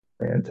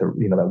and to,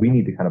 that we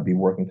need to kind of be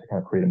working to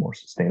kind of create a more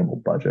sustainable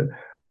budget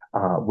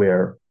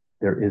where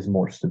there is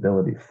more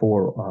stability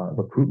for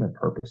recruitment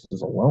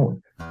purposes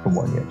alone from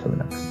one year to the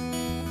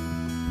next.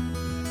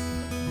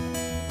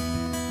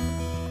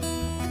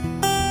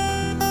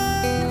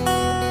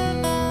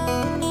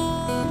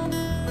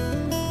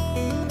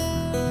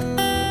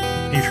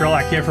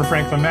 Sherlock here for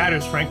Franklin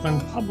Matters, Franklin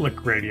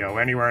Public Radio,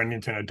 anywhere on the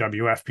internet,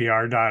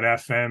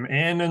 WFPR.FM,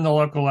 and in the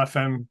local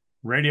FM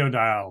radio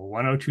dial,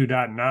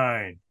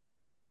 102.9.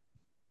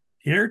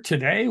 Here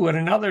today with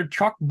another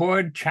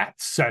Chalkboard chat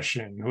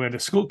session with a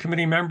school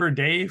committee member,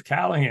 Dave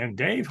Callaghan.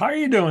 Dave, how are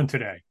you doing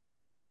today?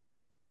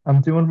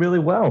 I'm doing really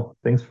well.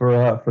 Thanks for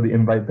the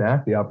invite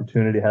back, the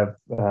opportunity to have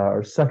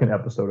our second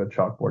episode of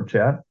Chalkboard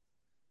Chat.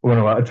 We're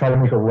going to try to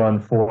make a run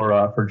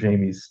for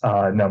Jamie's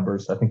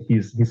numbers. I think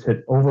he's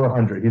hit over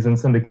 100. He's in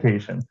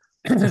syndication.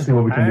 Let's see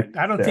what we can do.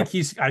 I don't think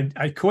he's.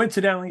 I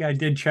coincidentally, I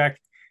did check.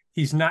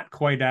 He's not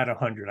quite at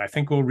 100. I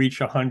think we'll reach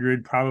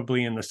 100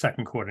 probably in the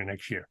second quarter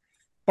next year.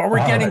 But we're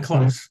getting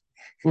close.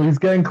 Well, he's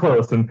getting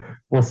close, and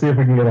we'll see if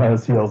we can get on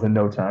his heels in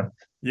no time.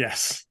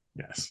 Yes.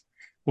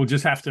 We'll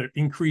just have to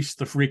increase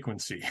the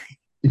frequency.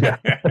 Yeah.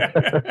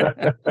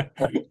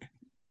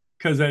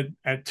 Because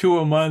at 2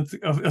 a month,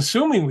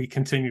 assuming we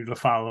continue to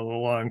follow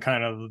along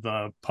kind of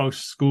the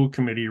post-school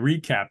committee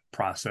recap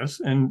process,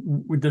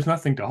 and there's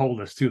nothing to hold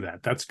us to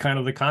that. That's kind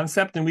of the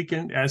concept, and we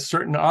can, as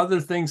certain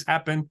other things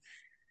happen,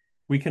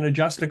 we can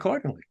adjust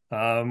accordingly,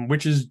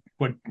 which is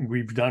what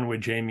we've done with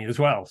Jamie as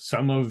well.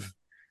 Some of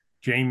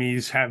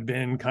Jamie's have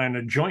been kind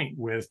of joint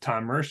with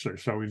Tom Mercer,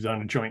 so we've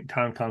done a joint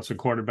town council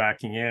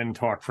quarterbacking in,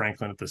 Talk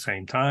Franklin at the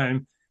same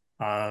time.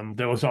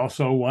 There was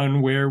also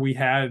one where we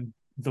had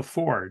the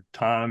four,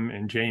 Tom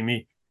and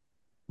Jamie,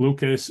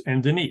 Lucas,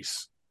 and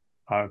Denise,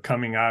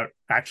 coming out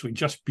actually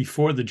just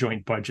before the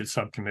joint budget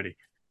subcommittee.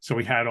 So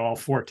we had all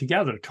four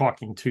together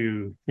talking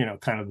to,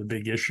 kind of the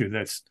big issue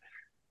that's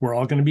we're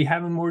all going to be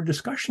having more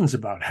discussions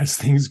about as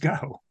things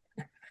go.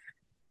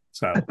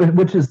 So,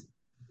 which is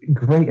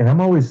great. And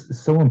I'm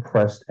always so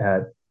impressed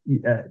at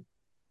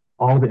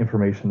all the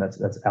information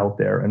that's out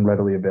there and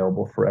readily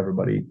available for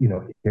everybody,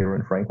 here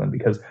in Franklin,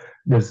 because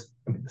there's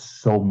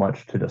so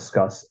much to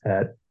discuss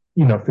at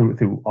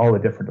through all the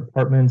different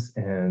departments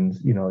and,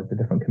 the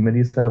different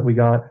committees that we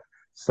got.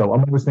 So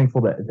I'm always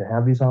thankful to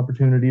have these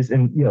opportunities.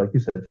 And, like you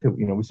said, too,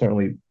 we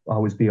certainly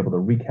always be able to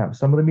recap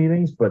some of the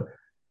meetings, but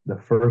the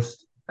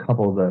first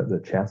couple of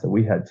the chats that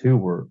we had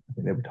too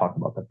they were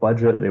talking about the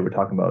budget. They were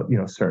talking about,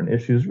 certain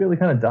issues, really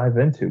kind of dive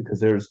into, because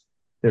there's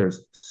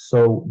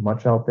so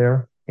much out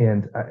there.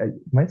 And I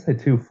might say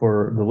too,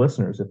 for the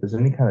listeners, if there's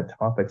any kind of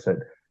topics that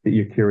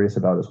you're curious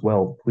about as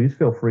well, please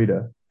feel free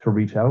to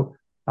reach out.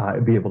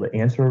 Be able to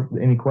answer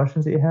any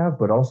questions that you have,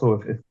 but also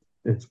if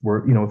it's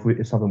worth, if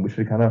it's something we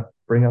should kind of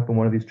bring up in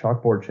one of these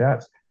chalkboard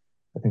chats,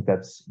 I think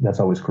that's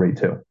always great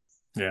too.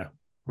 Yeah,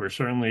 we're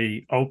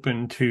certainly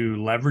open to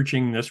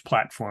leveraging this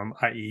platform,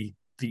 i.e.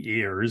 the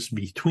ears,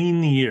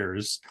 between the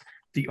ears,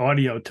 the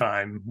audio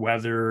time,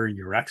 whether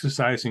you're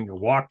exercising, you're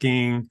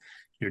walking,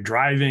 you're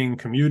driving,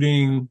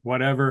 commuting,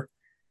 whatever.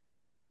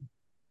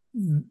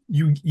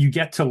 You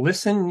get to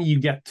listen, you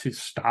get to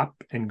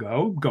stop and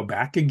go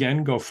back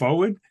again, go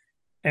forward.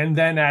 And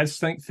then as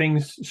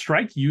things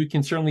strike you, you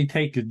can certainly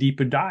take a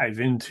deeper dive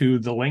into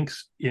the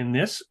links in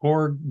this,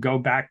 or go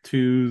back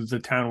to the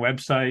town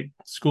website,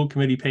 school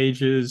committee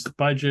pages,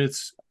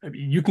 budgets. I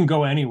mean, you can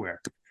go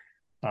anywhere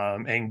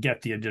and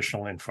get the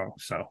additional info.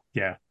 So,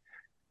 yeah.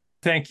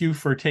 Thank you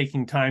for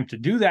taking time to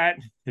do that.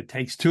 It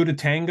takes two to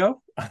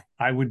tango.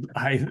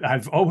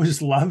 I've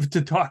always loved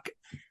to talk,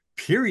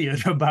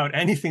 period, about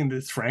anything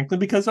that's Franklin,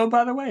 because, oh,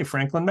 by the way,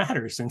 Franklin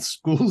matters and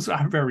schools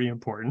are very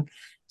important.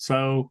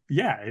 So,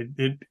 yeah,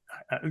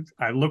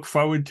 I look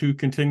forward to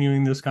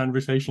continuing this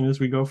conversation as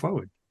we go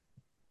forward.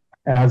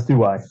 As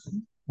do I.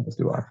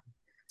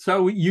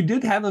 So you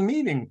did have a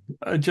meeting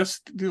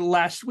just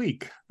last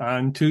week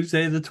on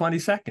Tuesday, the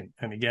 22nd.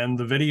 And again,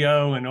 the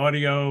video and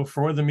audio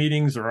for the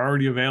meetings are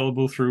already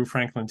available through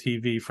Franklin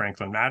TV,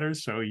 Franklin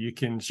Matters. So you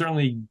can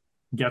certainly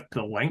get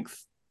the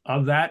length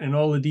of that and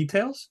all the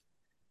details.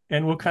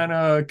 And we'll kind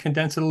of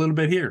condense it a little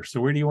bit here.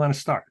 So where do you want to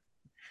start?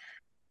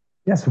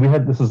 Yeah, so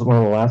this is one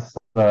of the last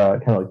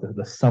kind of like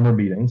the summer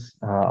meetings,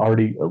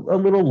 already a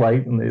little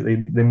light, and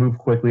they move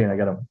quickly, and I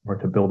got to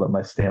work to build up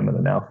my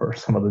stamina now for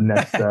some of the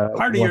next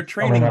part of your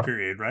training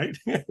period, right?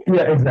 Yeah,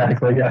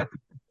 exactly. Yeah,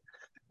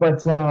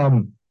 but I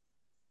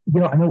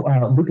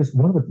know Lucas,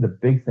 one of the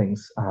big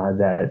things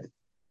that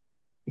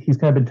he's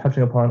kind of been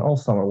touching upon all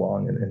summer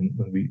long, and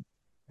when we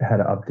had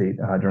an update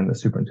during the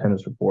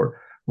superintendent's report,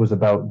 was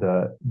about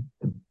the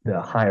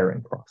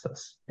hiring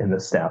process and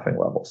the staffing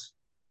levels.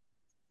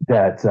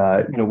 That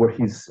where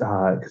he's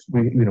because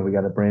we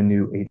got a brand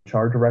new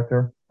HR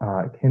director,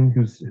 Kim,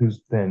 who's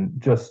been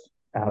just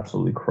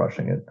absolutely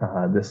crushing it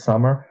this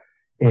summer.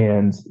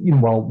 And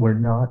while we're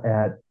not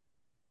at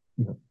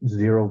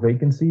zero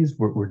vacancies,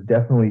 we're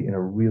definitely in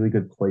a really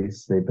good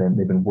place. They've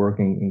been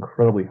working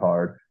incredibly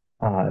hard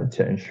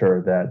to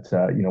ensure that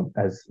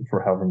as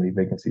for however many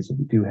vacancies that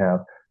we do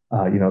have,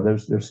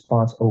 there's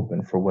spots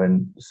open for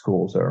when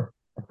schools are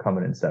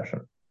coming in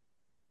session.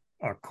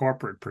 A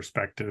corporate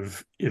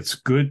perspective, it's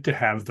good to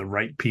have the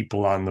right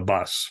people on the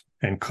bus.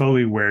 And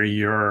clearly, where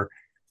you're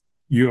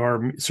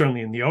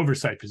certainly in the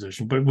oversight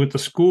position, but with the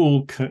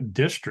school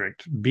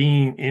district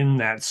being in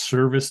that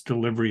service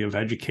delivery of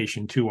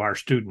education to our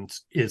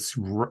students, it's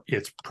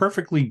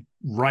perfectly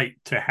right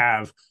to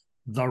have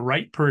the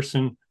right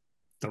person,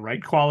 the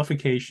right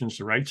qualifications,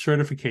 the right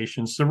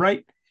certifications, the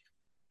right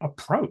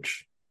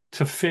approach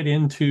to fit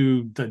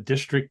into the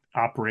district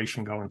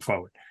operation going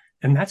forward.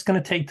 And that's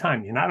going to take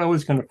time. You're not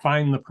always going to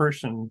find the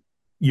person.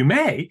 You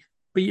may,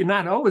 but you're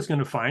not always going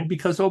to find,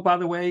 because, oh, by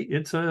the way,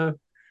 it's a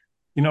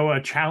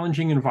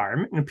challenging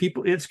environment,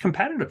 and it's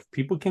competitive.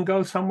 People can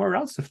go somewhere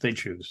else if they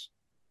choose.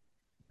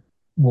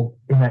 Well,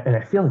 and I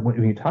feel like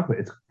when you talk about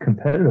it, it's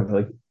competitive.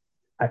 Like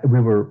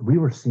we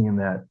were seeing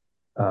that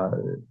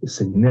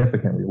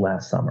significantly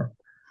last summer.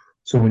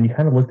 So when you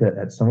kind of looked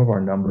at some of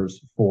our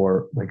numbers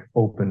for like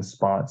open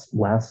spots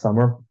last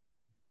summer,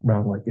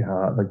 around like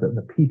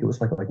the peak, it was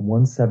like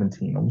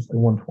 117, almost like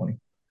 120.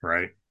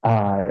 Right.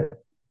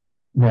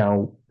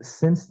 Now,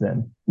 since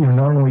then,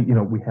 not only,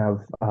 we have,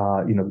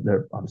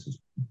 there obviously has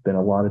been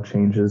a lot of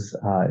changes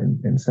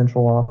in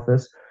central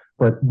office,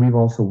 but we've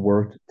also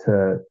worked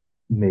to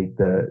make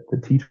the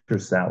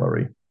teacher's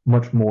salary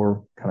much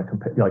more kind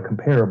of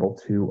comparable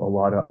to a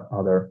lot of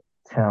other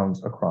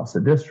towns across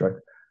the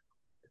district.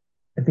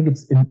 I think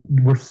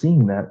we're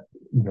seeing that,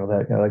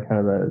 that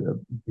kind of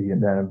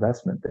that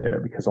investment there,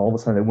 because all of a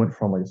sudden it went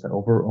from, like I said,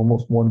 over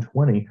almost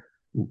 120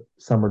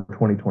 summer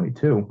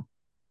 2022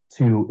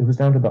 to, it was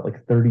down to about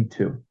like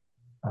 32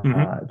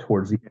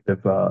 towards the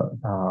end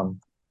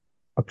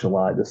of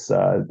July this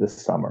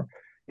summer.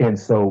 And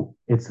so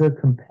it's a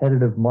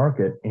competitive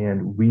market,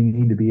 and we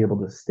need to be able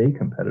to stay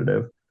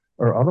competitive,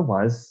 or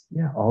otherwise,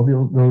 all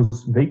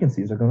those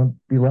vacancies are going to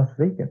be left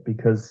vacant,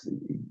 because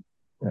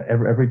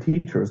every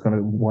teacher is going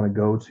to want to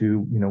go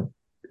to,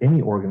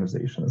 any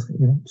organizations,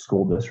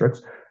 school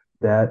districts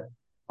that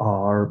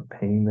are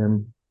paying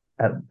them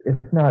at, if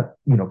not,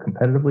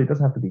 competitively, it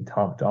doesn't have to be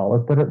top dollar,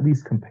 but at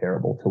least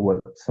comparable to what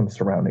some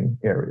surrounding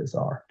areas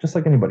are. Just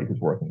like anybody who's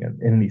working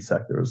in these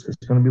sectors is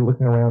going to be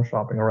looking around,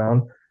 shopping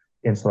around.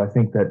 And so I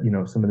think that,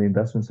 some of the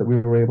investments that we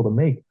were able to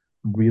make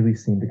really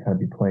seem to kind of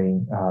be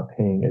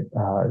paying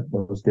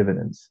those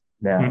dividends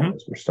now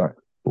as we're starting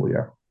the school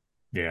year.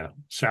 Yeah.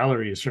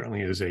 Salary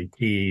certainly is a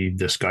key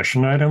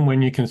discussion item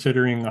when you're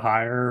considering a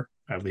hire,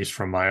 at least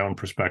from my own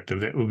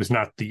perspective. It was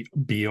not the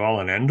be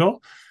all and end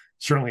all.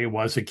 Certainly it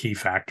was a key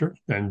factor,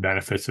 and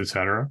benefits, et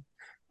cetera.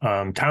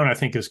 Town, I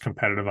think, is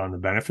competitive on the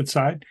benefit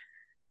side.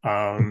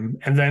 And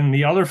then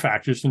the other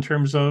factors in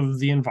terms of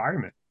the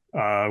environment.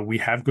 We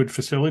have good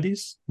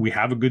facilities. We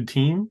have a good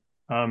team.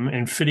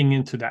 And fitting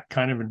into that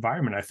kind of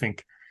environment, I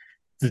think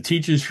the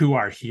teachers who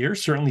are here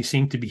certainly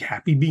seem to be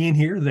happy being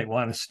here. They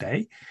want to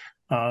stay.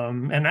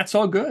 And that's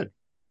all good.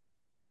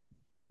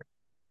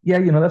 Yeah,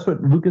 that's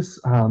what Lucas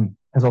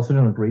has also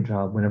done a great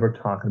job whenever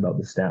talking about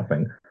the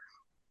staffing,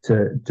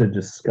 to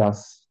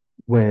discuss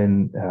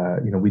when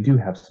we do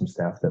have some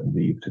staff that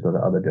leave to go to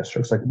other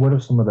districts. Like, what are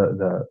some of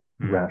the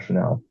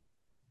rationale?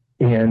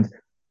 And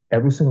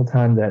every single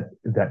time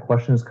that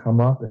question has come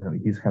up,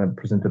 and he's kind of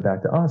presented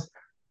back to us,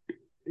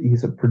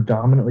 he's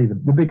predominantly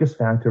the biggest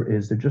factor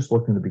is they're just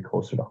looking to be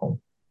closer to home.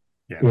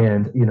 Yeah.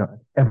 And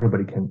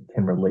everybody can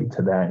relate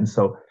to that. And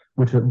so,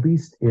 which at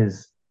least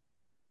is,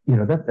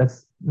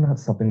 that's not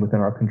something within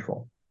our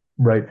control,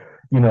 right?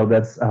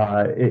 That's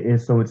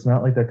so it's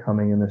not like they're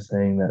coming and they're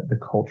saying that the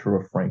culture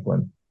of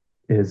Franklin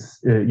is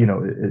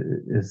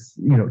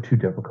too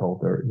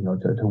difficult, or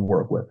to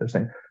work with. They're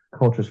saying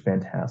culture is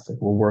fantastic.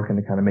 We're working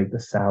to kind of make the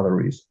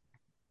salaries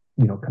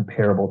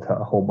comparable to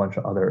a whole bunch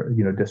of other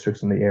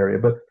districts in the area.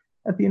 But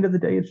at the end of the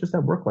day, it's just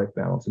that work-life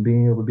balance and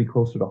being able to be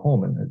closer to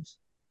home, and it's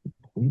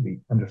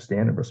completely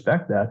understand and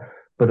respect that.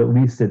 But at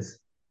least it's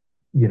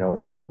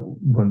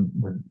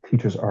when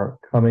teachers are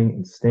coming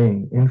and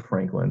staying in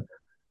Franklin,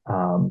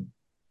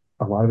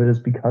 a lot of it is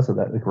because of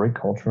that, the great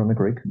culture and the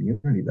great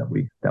community that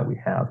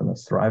we have and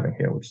that's thriving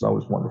here, which is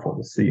always wonderful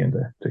to see and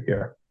to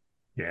hear.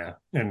 Yeah.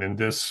 And in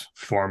this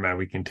format,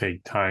 we can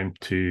take time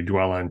to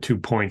dwell on 2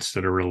 points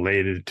that are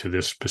related to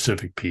this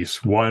specific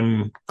piece.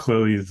 One,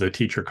 clearly the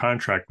teacher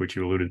contract, which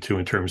you alluded to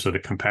in terms of the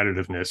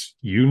competitiveness.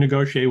 You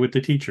negotiate with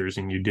the teachers,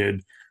 and you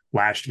did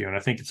last year, and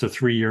I think it's a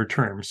 3-year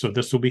term. So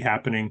this will be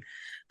happening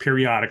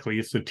periodically.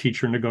 It's the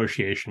teacher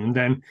negotiation. And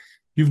then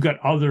you've got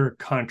other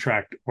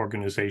contract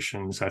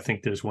organizations. I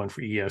think there's one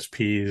for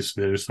ESPs.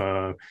 There's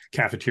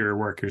cafeteria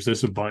workers.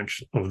 There's a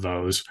bunch of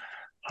those.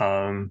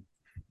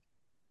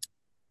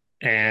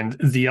 And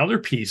the other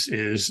piece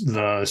is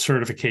the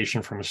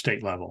certification from a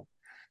state level.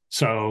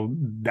 So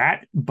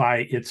that,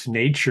 by its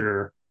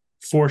nature,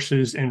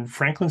 forces, and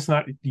Franklin's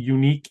not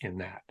unique in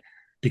that,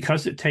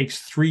 because it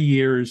takes 3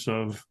 years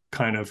of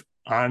kind of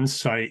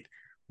on-site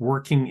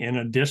working in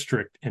a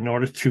district in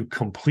order to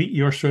complete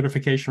your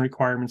certification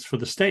requirements for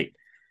the state.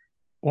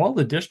 All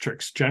the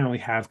districts generally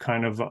have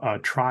kind of a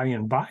try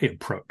and buy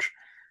approach,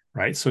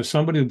 right? So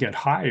somebody will get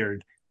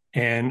hired,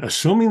 And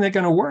assuming they're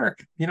going to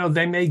work,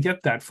 they may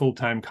get that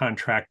full-time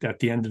contract at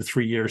the end of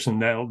 3 years,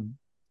 and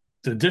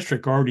the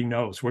district already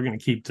knows we're going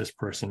to keep this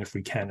person if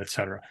we can, et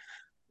cetera.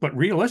 But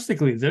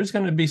realistically, there's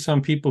going to be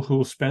some people who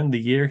will spend the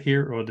year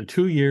here or the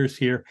 2 years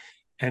here.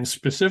 And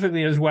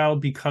specifically as well,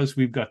 because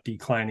we've got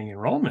declining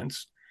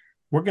enrollments,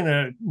 we're going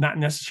to not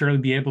necessarily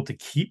be able to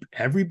keep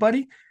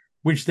everybody,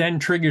 which then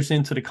triggers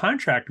into the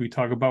contract we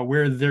talk about,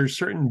 where there's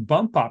certain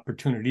bump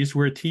opportunities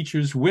where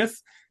teachers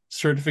with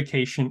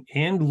certification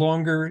and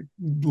longer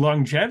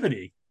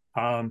longevity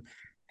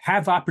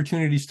have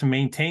opportunities to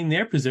maintain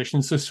their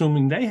positions,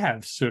 assuming they have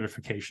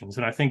certifications.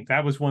 And I think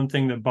that was one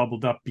thing that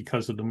bubbled up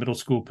because of the middle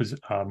school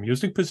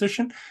music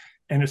position.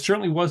 And it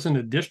certainly wasn't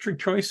a district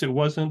choice. It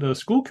wasn't a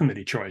school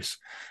committee choice.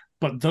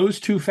 But those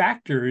two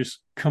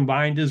factors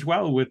combined as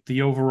well with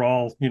the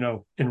overall,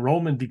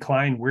 enrollment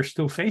decline we're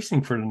still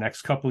facing for the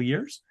next couple of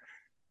years.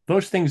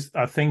 Those things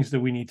are things that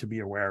we need to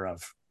be aware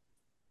of.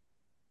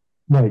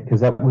 Right,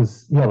 because that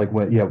was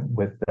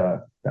with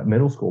that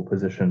middle school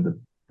position, the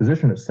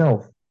position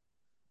itself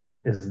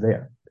is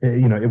there.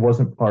 It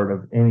wasn't part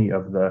of any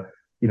of the,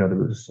 there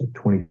was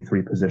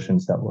 23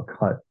 positions that were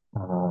cut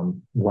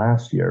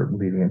last year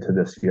leading into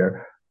this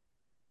year.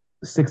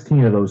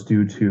 16 of those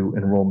due to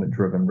enrollment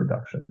driven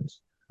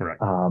reductions. Right.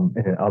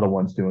 And other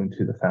ones due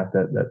to the fact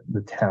that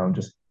the town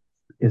just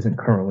isn't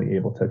currently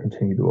able to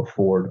continue to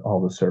afford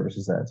all the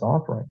services that it's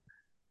offering.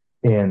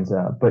 And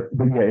but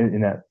yeah,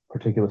 in that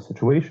particular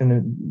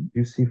situation,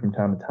 you see from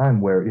time to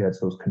time where it's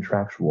those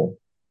contractual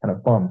kind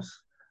of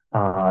bumps.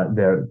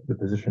 The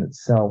position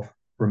itself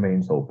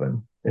remains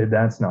open.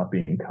 That's not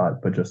being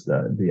cut, but just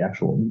the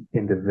actual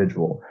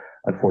individual,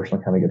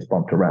 unfortunately, kind of gets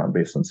bumped around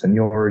based on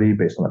seniority,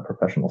 based on that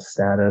professional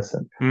status,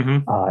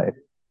 and I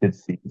did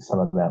see some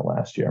of that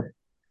last year.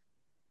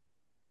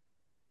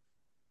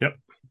 Yep.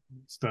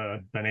 It's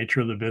the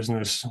nature of the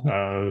business.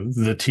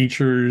 The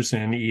teachers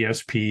and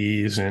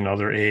ESPs and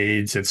other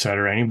aides, et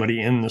cetera,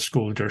 anybody in the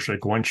school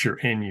district, once you're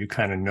in, you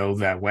kind of know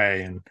that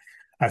way. And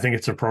I think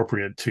it's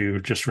appropriate to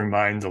just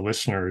remind the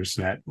listeners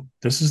that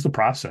this is the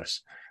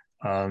process.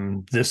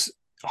 This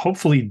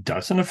hopefully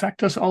doesn't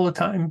affect us all the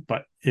time,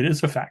 but it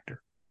is a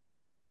factor.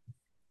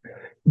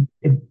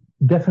 It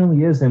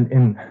definitely is.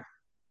 And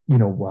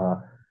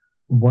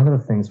one of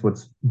the things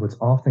what's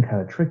often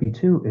kind of tricky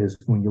too is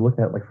when you look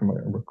at like from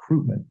a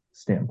recruitment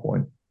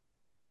standpoint,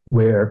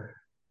 where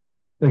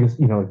I guess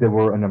there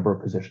were a number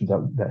of positions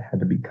that had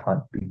to be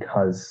cut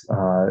because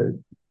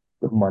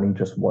the money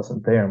just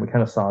wasn't there, and we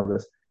kind of saw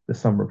this the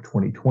summer of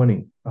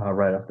 2020,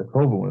 right after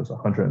COVID, when it was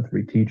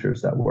 103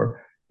 teachers that were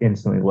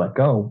instantly let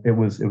go. It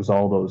was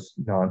all those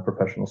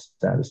non-professional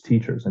status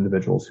teachers,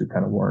 individuals who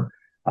kind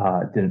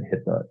of didn't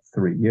hit the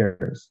 3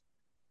 years,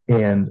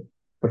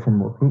 but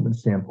from a recruitment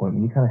standpoint,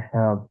 when you kind of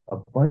have a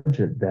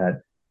budget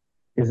that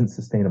isn't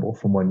sustainable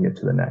from one year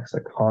to the next,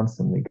 that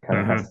constantly kind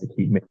of has to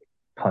keep making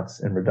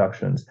cuts and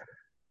reductions,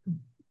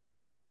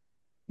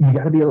 you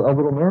got to be a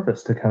little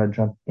nervous to kind of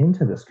jump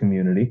into this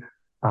community,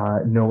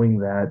 knowing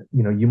that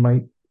you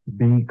might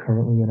be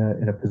currently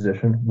in a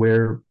position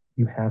where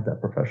you have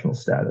that professional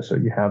status or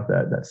you have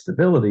that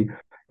stability,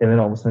 and then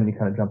all of a sudden you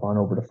kind of jump on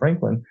over to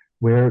Franklin,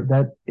 where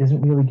that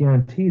isn't really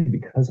guaranteed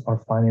because our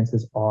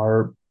finances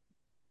are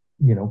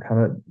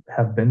kind of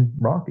have been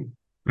rocky.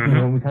 We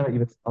kind of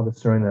even saw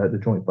this during the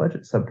joint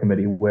budget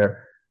subcommittee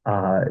where,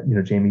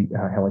 Jamie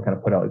Helen kind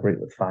of put out a great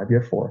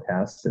 5-year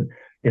forecast, and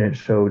it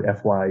showed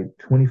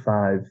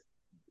FY25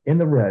 in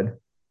the red,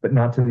 but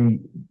not to the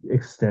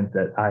extent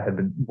that I had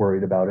been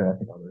worried about, and I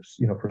think others,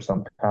 for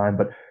some time,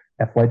 but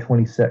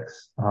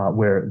FY26,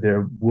 where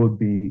there would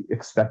be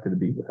expected to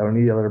be, without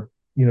any other,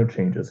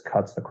 changes,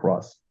 cuts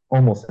across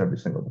almost every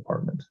single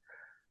department.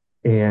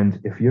 And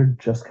if you're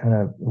just kind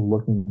of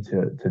looking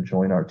to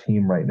join our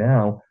team right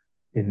now,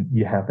 and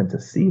you happen to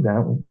see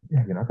that,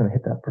 you're not going to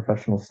hit that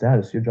professional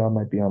status. Your job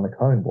might be on the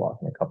cutting block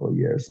in a couple of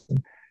years.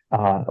 And,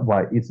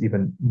 why it's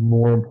even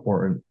more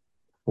important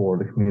for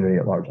the community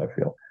at large, I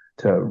feel,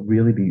 to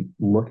really be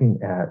looking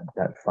at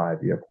that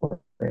 5-year plan.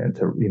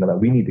 That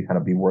we need to kind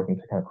of be working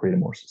to kind of create a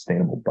more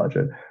sustainable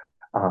budget,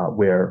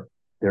 where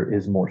there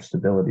is more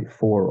stability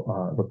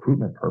for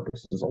recruitment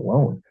purposes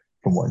alone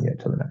from one year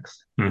to the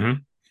next.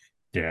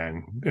 Yeah,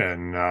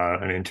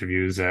 and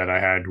interviews that I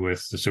had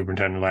with the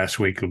superintendent last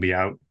week will be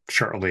out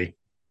shortly.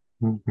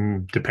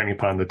 Depending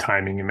upon the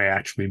timing, it may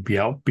actually be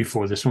out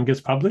before this one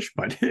gets published,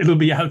 but it'll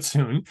be out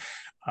soon.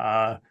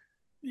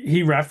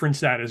 He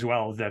referenced that as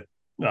well, that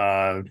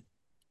the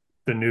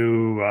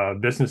new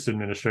business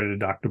administrator,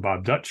 Dr.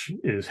 Bob Dutch,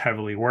 is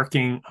heavily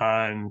working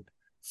on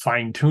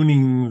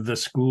fine-tuning the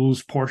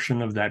school's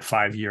portion of that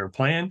 5-year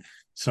plan,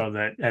 so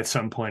that at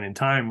some point in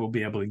time, we'll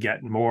be able to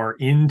get more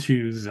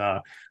into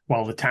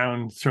while the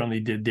town certainly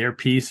did their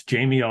piece,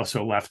 Jamie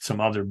also left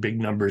some other big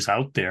numbers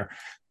out there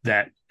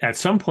that at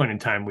some point in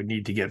time would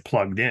need to get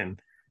plugged in.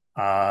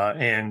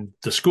 And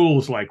the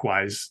schools,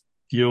 likewise,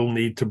 you'll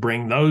need to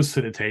bring those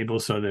to the table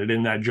so that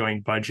in that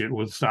joint budget,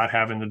 we'll start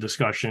having the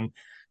discussion,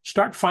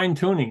 start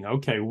fine-tuning.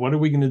 Okay, what are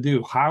we going to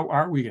do? How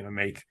are we going to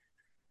make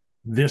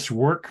this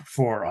work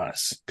for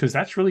us? Because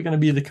that's really going to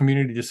be the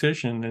community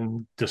decision,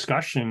 and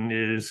discussion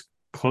is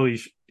clearly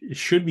it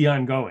should be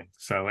ongoing.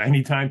 So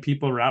anytime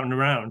people are out and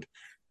around,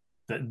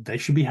 they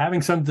should be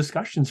having some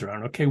discussions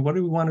around, okay, what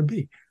do we want to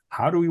be?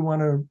 How do we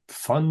want to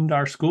fund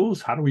our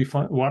schools? How do we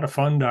want to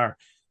fund our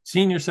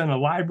senior center,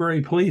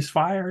 library, police,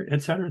 fire,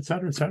 et cetera, et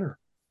cetera, et cetera?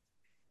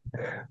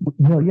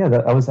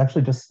 Yeah, I was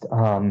actually just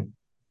right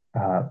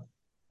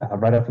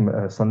after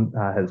my son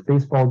had his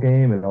baseball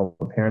game, and all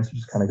the parents are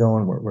just kind of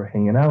going. We're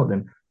hanging out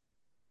and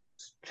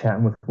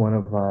chatting with one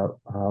of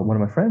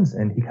my friends,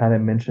 and he kind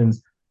of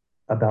mentions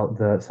about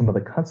the some of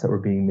the cuts that were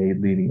being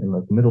made leading in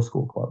like the middle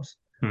school clubs,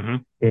 Mm-hmm.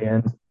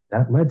 and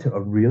that led to a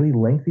really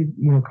lengthy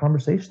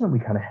conversation that we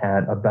kind of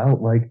had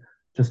about like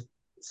just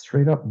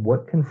straight up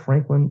what can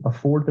Franklin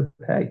afford to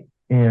pay.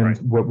 And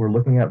Right. what we're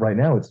looking at right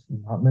now, it's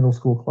not middle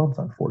school clubs,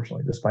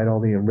 unfortunately, despite all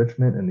the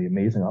enrichment and the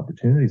amazing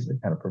opportunities they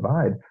kind of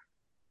provide.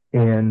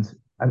 And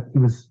he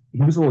was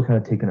a little kind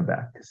of taken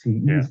aback because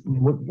Yeah.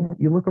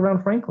 you look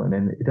around Franklin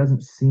and it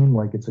doesn't seem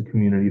like it's a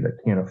community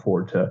that can't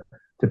afford to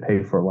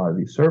pay for a lot of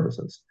these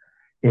services.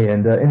 So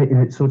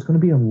it's going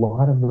to be a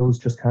lot of those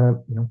just kind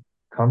of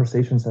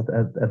conversations at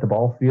the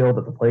ball field,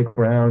 at the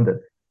playground, at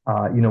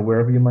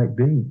wherever you might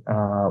be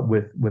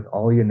with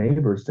all your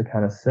neighbors to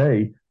kind of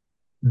say,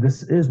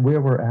 this is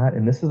where we're at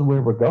and this is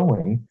where we're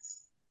going.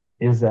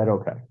 Is that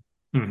okay?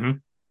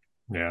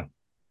 Mm-hmm. Yeah.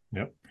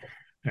 Yep.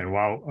 And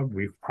while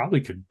we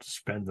probably could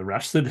spend the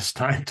rest of this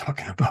time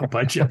talking about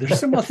budget, there's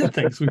some other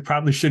things we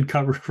probably should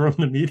cover from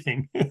the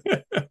meeting.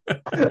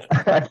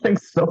 I think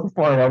so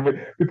far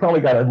we probably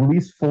got at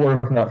least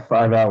 4, if not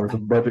 5 hours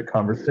of budget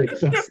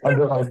conversations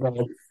under our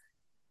belt.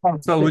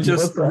 So we'll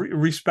just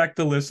respect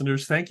the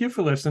listeners. Thank you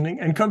for listening,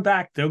 and come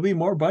back. There'll be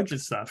more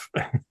budget stuff.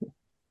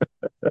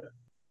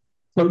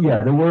 So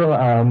yeah, there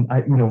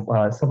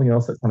were something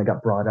else that kind of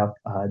got brought up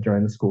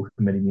during the school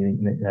committee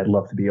meeting, and I'd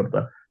love to be able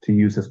to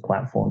use this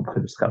platform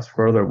to discuss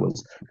further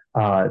was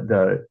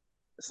the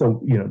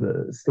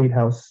state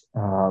house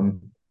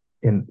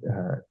in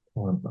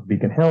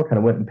Beacon Hill kind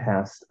of went and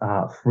passed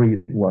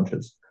free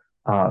lunches,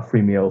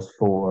 free meals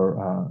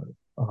for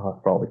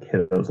all the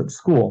kiddos at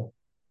school.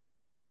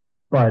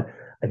 But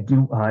it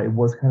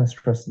was kind of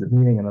stressed at the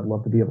meeting, and I'd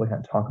love to be able to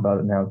kind of talk about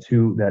it now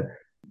too. That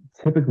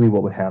typically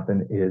what would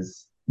happen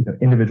is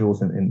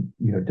individuals in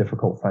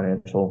difficult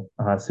financial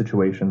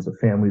situations, the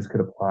families could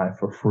apply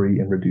for free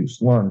and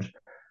reduced lunch.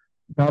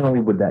 Not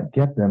only would that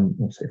get them,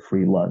 say,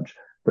 free lunch,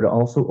 but it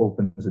also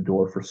opens the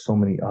door for so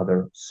many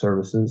other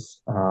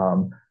services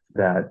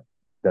that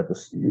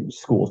the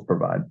schools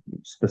provide,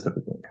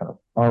 specifically kind of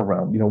our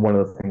realm. One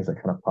of the things that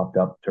kind of popped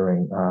up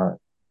during the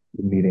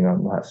meeting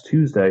on last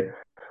Tuesday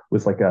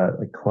was like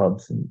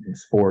clubs and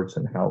sports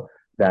and how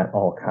that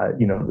all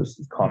kind of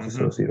there's costs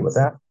associated with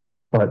that.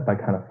 But by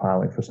kind of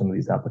filing for some of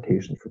these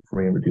applications for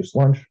free and reduced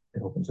lunch,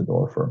 it opens the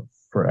door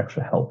for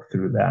extra help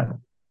through that.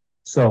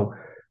 So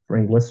for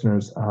any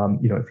listeners,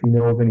 if you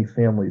know of any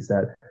families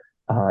that,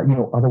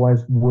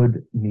 otherwise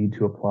would need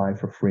to apply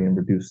for free and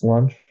reduced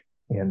lunch,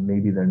 and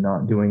maybe they're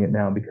not doing it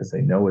now because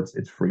they know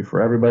it's free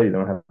for everybody, you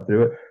don't have to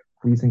do it,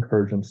 please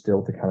encourage them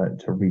still to kind of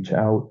to reach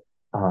out,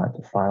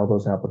 to file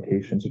those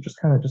applications, or just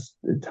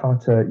talk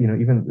to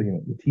even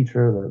the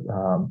teacher,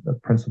 the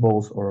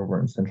principals, or over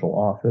in central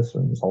office.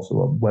 And there's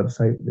also a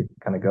website they can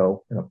kind of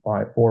go and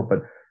apply for.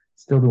 But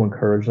still to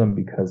encourage them,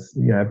 because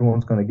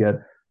everyone's going to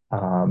get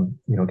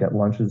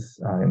lunches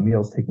and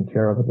meals taken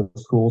care of at the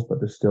schools, but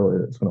it's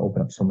going to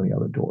open up so many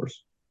other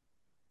doors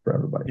for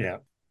everybody. Yeah.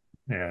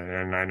 Yeah,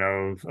 and I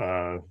know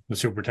the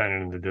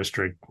superintendent in the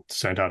district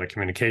sent out a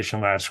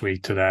communication last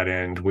week to that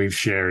end. We've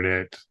shared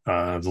it.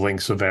 The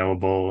link's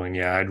available. And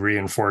yeah, I'd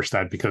reinforce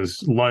that,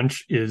 because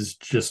lunch is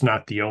just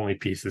not the only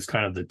piece. It's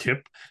kind of the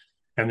tip.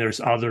 And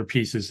there's other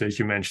pieces, as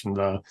you mentioned,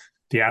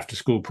 the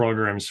after-school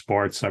program,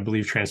 sports. I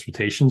believe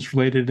transportation's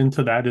related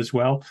into that as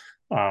well.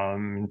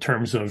 In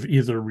terms of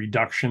either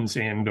reductions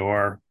and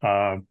or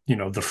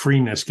the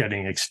freeness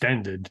getting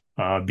extended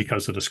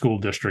because of the school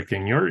district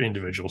and your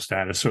individual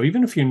status. So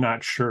even if you're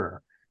not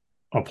sure,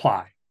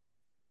 apply.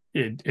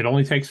 It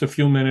only takes a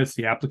few minutes.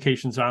 The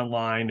application's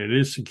online. It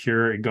is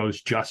secure. It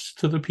goes just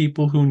to the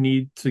people who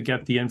need to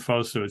get the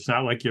info. So it's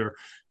not like you're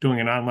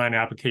doing an online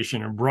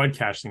application and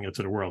broadcasting it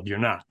to the world. You're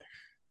not.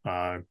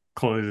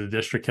 Clearly, the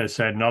district has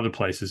said in other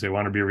places they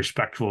want to be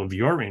respectful of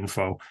your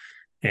info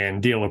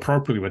and deal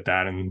appropriately with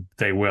that, and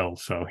they will.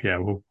 So yeah,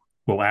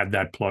 we'll add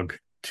that plug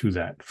to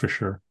that for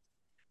sure.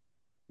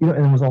 And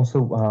there was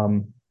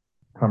also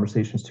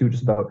conversations too,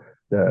 just about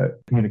the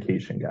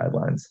communication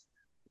guidelines,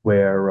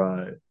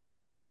 where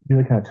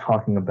really kind of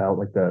talking about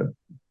like the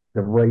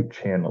right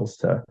channels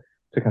to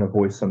kind of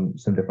voice some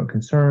different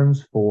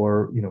concerns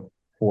for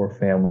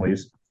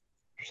families,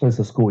 especially as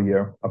the school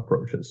year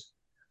approaches.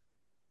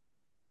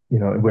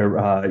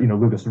 Where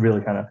Lucas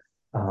really kind of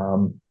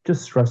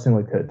just stressing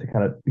like to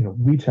kind of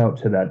reach out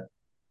to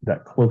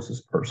that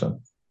closest person.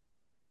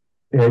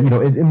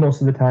 And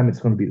most of the time it's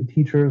going to be the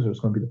teachers or it's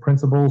going to be the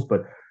principals,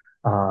 but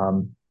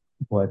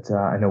what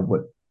I know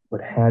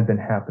what had been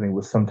happening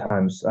was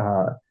sometimes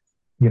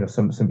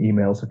some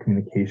emails or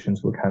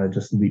communications would kind of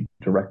just lead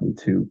directly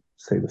to,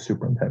 say, the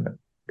superintendent.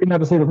 And not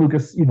to say that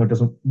Lucas,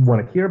 doesn't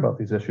want to hear about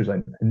these issues.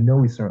 I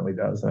know he certainly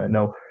does, and I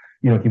know,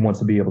 he wants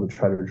to be able to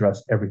try to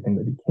address everything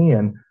that he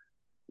can.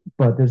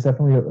 But there's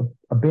definitely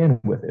a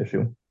bandwidth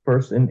issue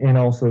first, and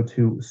also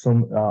to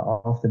some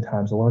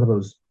oftentimes a lot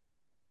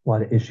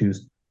of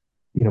issues,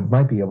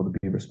 might be able to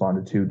be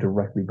responded to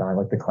directly by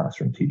like the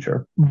classroom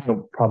teacher,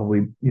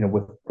 probably,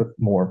 with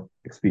more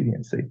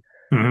expediency.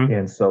 Mm-hmm.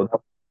 And so,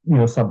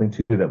 something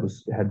too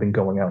that had been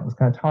going out was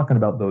kind of talking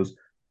about those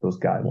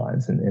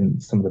guidelines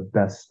and some of the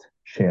best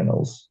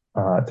channels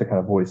to kind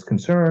of voice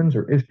concerns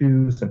or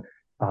issues. And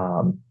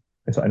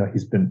so I know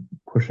he's been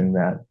pushing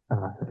that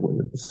heavily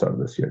at the start of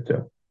this year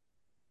too.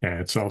 Yeah,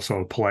 it's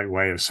also a polite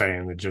way of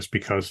saying that just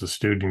because the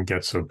student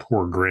gets a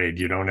poor grade,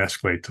 you don't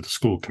escalate to the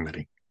school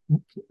committee.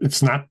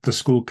 It's not the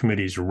school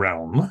committee's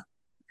realm.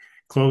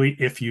 Clearly,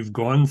 if you've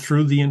gone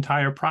through the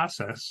entire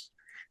process,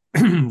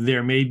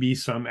 there may be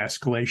some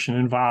escalation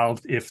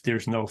involved if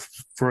there's no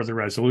further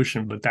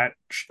resolution, but that,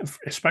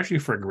 especially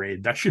for a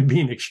grade, that should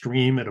be an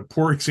extreme and a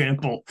poor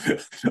example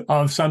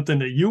of something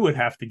that you would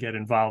have to get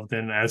involved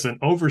in as an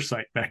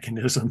oversight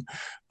mechanism.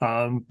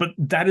 But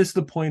that is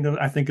the point of,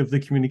 I think, of the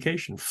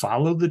communication.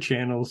 Follow the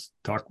channels,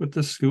 talk with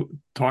the school,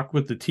 talk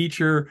with the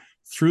teacher,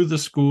 through the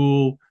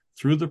school,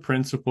 through the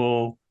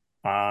principal.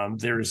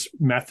 There's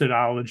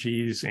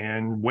methodologies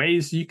and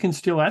ways you can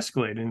still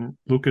escalate. And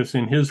Lucas,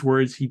 in his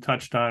words, he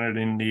touched on it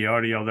in the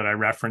audio that I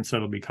referenced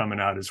that'll be coming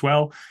out as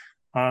well.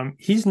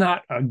 He's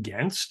not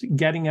against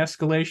getting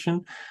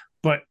escalation,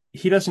 but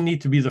he doesn't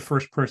need to be the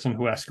first person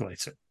who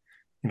escalates it.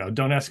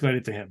 Don't escalate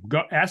it to him.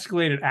 Go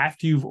escalate it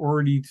after you've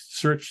already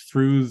searched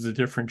through the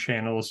different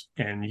channels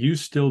and you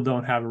still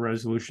don't have a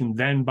resolution.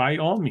 Then by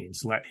all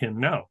means, let him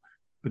know,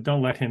 but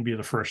don't let him be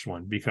the first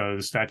one,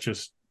 because that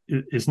just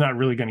is not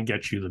really going to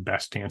get you the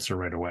best answer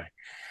right away.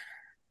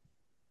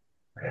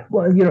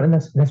 Well, and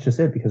that's just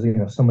it, because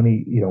so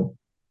many,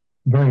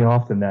 very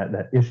often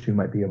that issue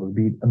might be able to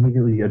be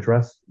immediately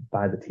addressed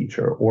by the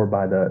teacher or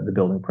by the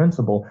building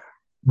principal,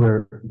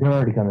 where they're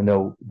already going to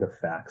know the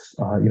facts,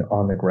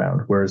 on the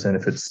ground. Whereas, and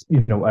if it's,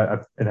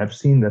 I've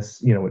seen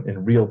this,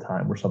 in real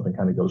time, where something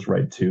kind of goes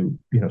right to,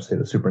 say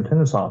the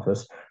superintendent's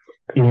office,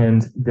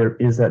 and there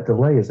is that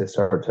delay as they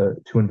start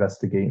to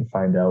investigate and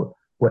find out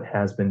what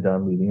has been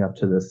done leading up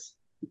to this,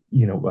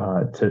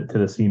 to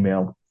this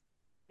email.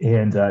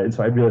 And so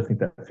I really think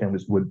that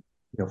families would,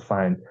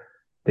 find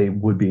they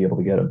would be able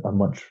to get a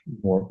much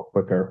more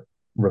quicker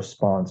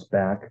response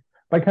back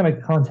by kind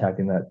of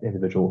contacting that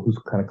individual who's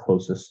kind of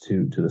closest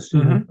to the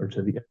student, or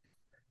to the.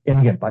 And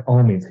again, by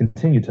all means,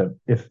 continue to,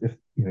 if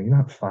you're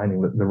not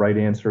finding the right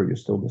answer, or you're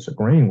still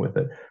disagreeing with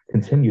it,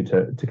 continue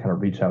to kind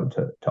of reach out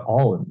to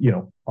all,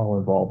 all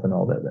involved and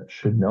all that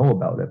should know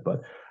about it.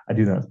 But I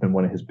do know it's been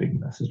one of his big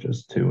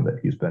messages too, that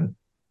he's been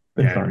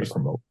trying to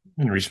promote.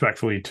 And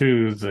respectfully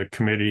too, the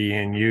committee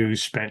and you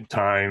spent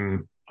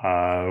time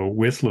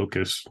with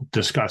Lucas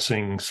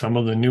discussing some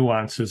of the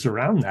nuances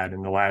around that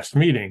in the last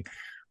meeting,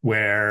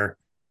 where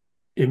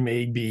it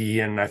may be,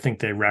 and I think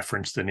they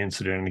referenced an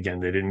incident, and again,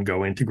 they didn't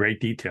go into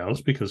great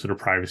details because of the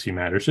privacy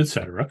matters,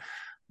 etc.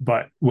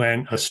 But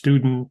when a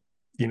student,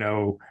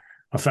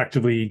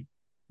 effectively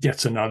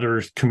gets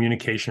another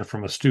communication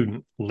from a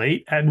student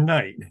late at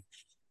night,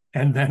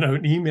 and then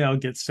an email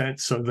gets sent,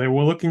 so they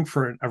were looking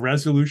for a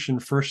resolution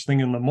first thing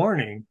in the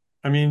morning.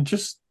 I mean,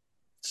 just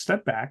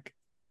step back,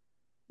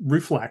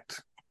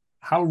 reflect.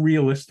 How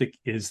realistic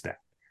is that?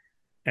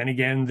 And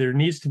again, there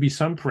needs to be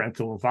some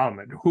parental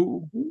involvement.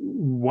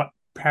 What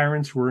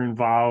parents were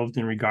involved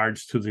in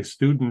regards to the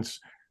students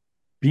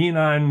being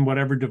on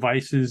whatever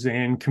devices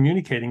and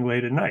communicating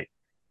late at night?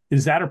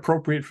 Is that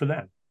appropriate for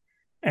them?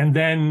 And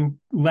then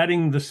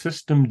letting the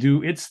system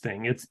do its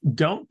thing.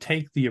 Don't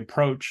take the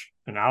approach,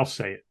 and I'll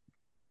say it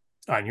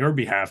on your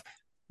behalf,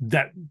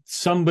 that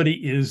somebody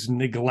is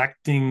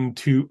neglecting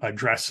to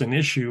address an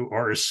issue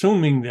or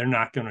assuming they're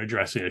not going to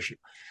address the issue.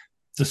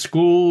 The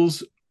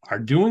schools are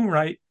doing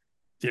right.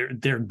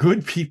 They're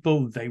good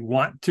people. They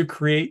want to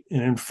create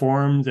an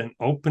informed and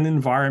open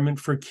environment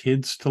for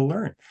kids to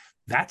learn.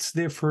 That's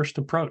their first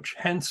approach.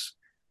 Hence,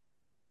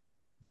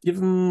 give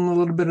them a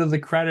little bit of the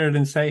credit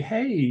and say,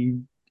 hey,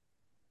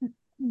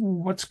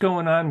 what's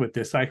going on with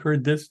this? I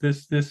heard this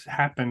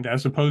happened,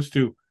 as opposed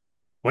to,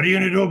 what are you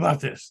going to do about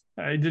this?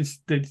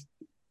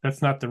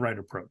 That's not the right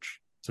approach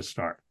to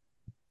start.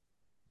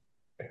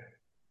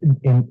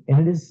 And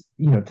it is,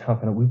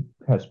 tough. And we've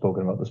kind of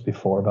spoken about this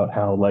before, about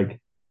how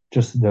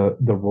just the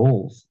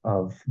roles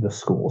of the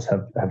schools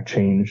have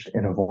changed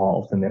and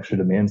evolved, and the extra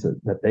demands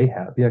that they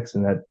have. Yes,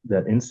 in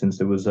that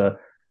instance, it was a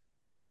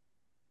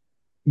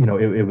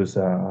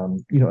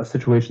a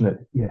situation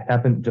that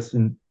happened just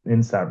in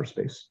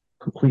cyberspace,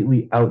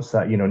 completely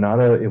outside.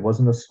 It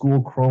wasn't a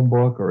school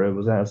Chromebook, or it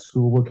was at a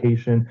school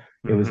location.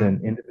 It was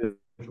in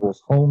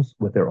individuals' homes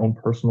with their own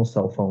personal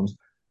cell phones,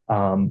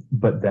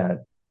 but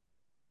that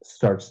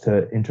starts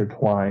to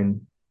intertwine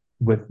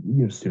with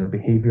student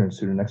behavior and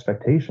student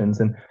expectations.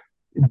 And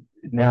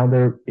now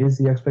there is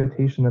the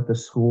expectation that the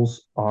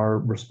schools are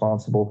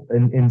responsible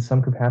in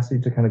some capacity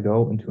to kind of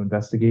go and to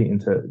investigate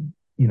and to,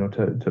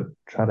 to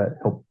try to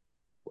help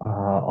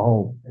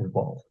all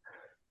involved.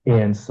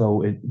 And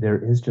so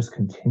there is just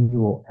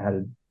continual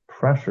added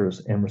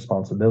pressures and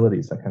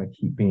responsibilities that kind of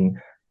keep being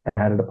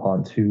added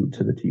upon to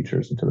the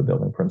teachers and to the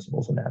building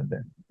principals and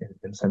admin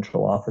in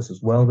central office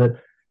as well. That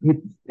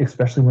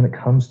especially when it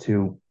comes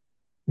to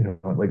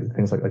like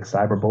things like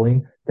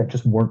cyberbullying that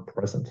just weren't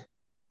present.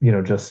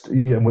 Just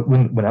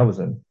when I was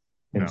in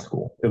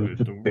school, it was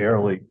just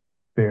barely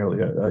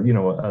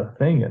a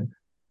thing. And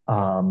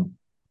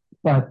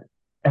but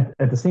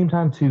at the same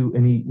time, to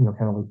any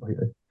kind of like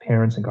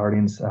parents and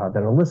guardians that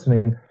are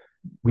listening,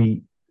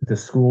 the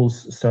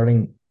schools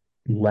starting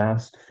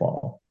last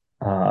fall,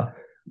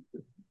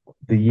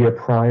 the year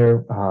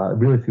prior,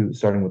 really through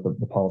starting with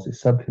the policy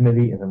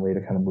subcommittee and then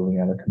later kind of moving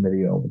out of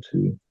committee over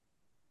to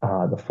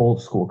the full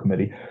school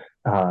committee,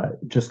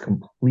 just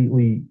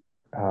completely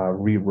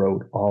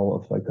rewrote all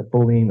of like the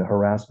bullying, the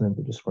harassment,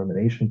 the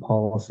discrimination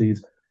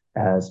policies.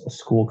 As a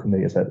school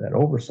committee, as that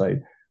oversight,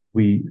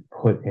 we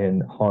put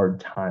in hard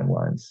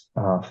timelines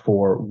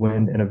for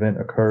when an event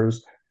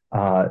occurs.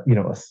 A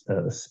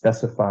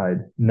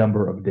specified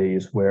number of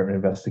days where an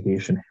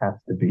investigation has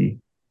to be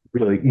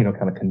really,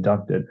 kind of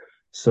conducted,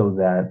 so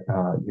that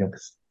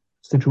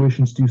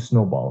situations do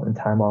snowball and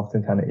time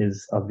often kind of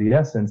is of the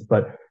essence.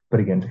 But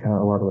again, to kind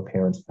of a lot of the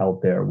parents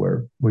out there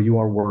where you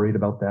are worried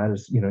about that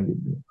is,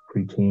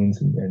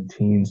 preteens and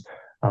teens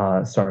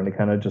starting to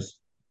kind of just,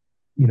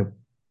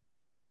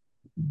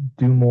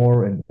 do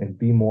more and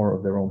be more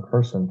of their own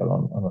person, but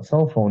on a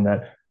cell phone,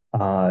 that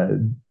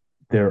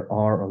there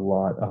are a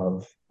lot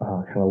of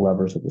kind of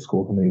levers that the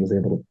school committee was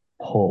able to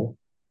pull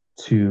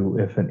to,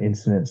 if an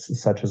incident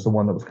such as the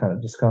one that was kind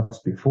of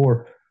discussed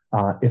before,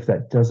 if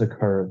that does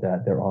occur,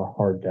 that there are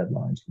hard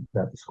deadlines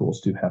that the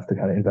schools do have to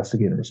kind of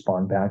investigate and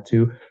respond back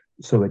to,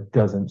 so it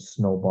doesn't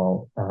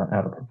snowball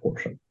out of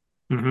proportion.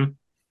 Mm-hmm.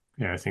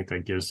 Yeah, I think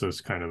that gives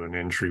us kind of an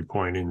entry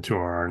point into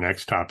our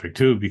next topic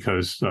too,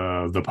 because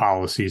the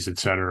policies, et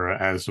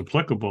cetera, as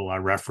applicable,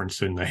 are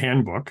referenced in the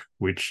handbook,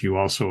 which you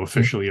also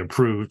officially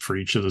approved for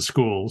each of the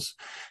schools.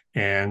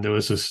 And there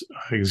was this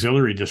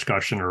auxiliary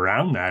discussion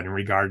around that in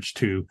regards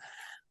to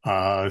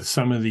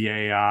some of the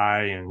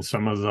AI and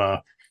some of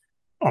the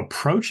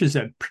approaches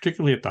that,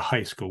 particularly at the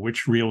high school,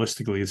 which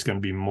realistically is going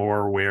to be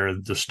more where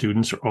the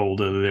students are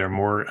older, they're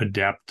more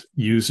adept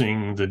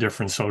using the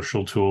different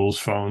social tools,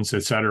 phones,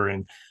 et cetera.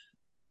 And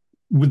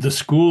the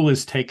school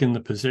is taking the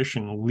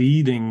position,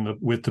 leading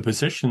with the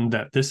position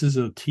that this is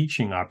a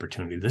teaching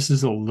opportunity. This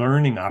is a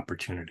learning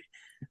opportunity,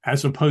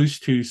 as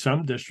opposed to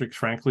some districts,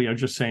 frankly, are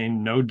just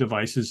saying no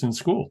devices in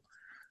school.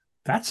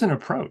 That's an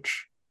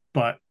approach.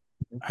 But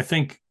I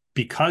think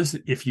because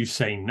if you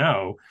say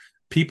no,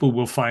 people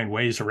will find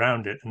ways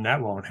around it, and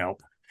that won't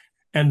help.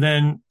 And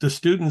then the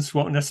students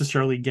won't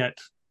necessarily get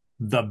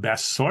the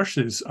best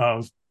sources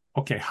of,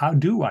 okay, how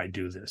do I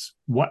do this?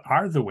 What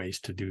are the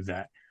ways to do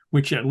that?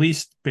 Which, at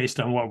least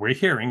based on what we're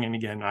hearing, and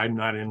again, I'm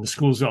not in the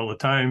schools all the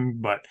time,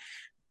 but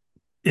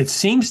it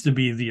seems to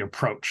be the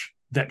approach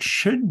that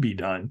should be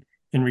done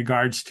in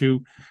regards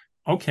to,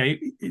 okay,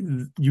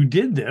 you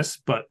did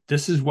this, but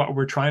this is what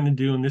we're trying to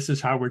do, and this is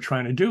how we're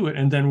trying to do it,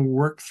 and then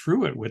work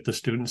through it with the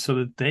students so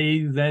that they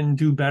then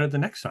do better the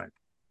next time.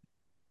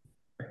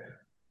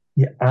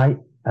 Yeah, I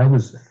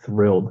was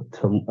thrilled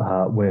to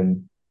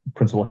when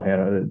Principal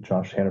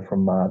Josh Hanna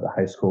from the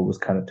high school was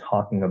kind of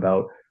talking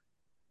about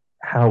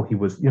how he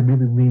was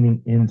really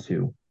leaning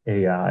into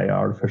AI,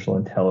 artificial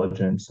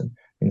intelligence, and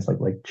things like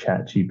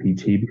Chat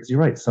GPT. Because you're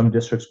right, some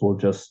districts will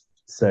just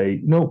say,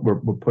 no, we're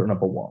putting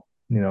up a wall.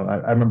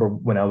 I remember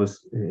when I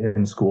was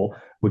in school,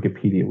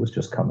 Wikipedia was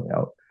just coming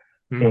out,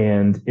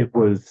 and it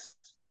was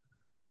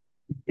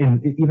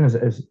even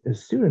as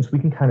students, we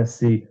can kind of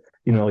see,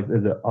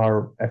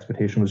 our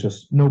expectation was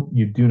just, nope,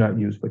 you do not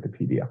use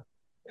Wikipedia.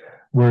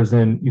 Whereas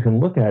then you can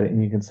look at it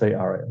and you can say,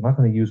 all right, I'm not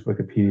going to use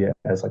Wikipedia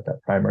as like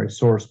that primary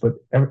source, but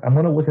I'm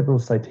going to look at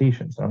those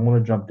citations. And I'm going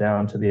to jump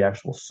down to the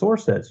actual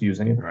source that's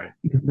using it. Right.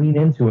 You could lean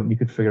into it and you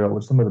could figure out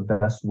what some of the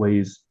best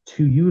ways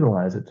to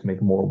utilize it to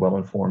make more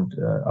well-informed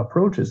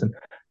approaches. And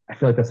I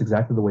feel like that's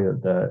exactly the way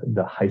that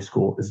the high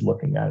school is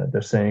looking at it.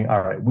 They're saying,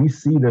 all right, we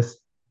see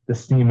the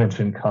steam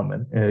engine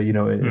coming,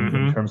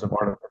 in terms of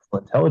artificial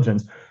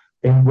intelligence,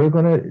 and we're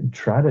going to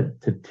try to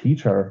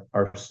teach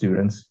our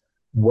students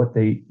what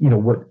they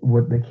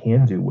what they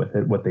can do with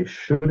it, what they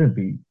shouldn't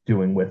be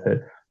doing with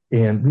it,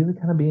 and really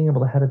kind of being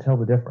able to how to tell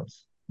the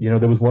difference. There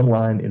was one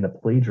line in the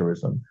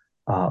plagiarism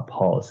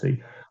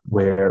policy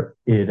where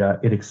it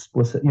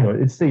explicit,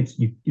 it states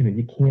you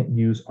can't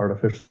use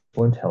artificial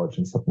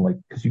intelligence, something like,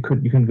 because you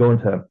can go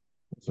into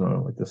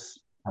like this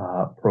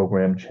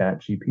program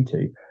Chat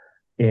GPT,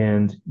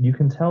 and you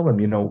can tell them,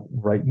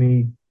 write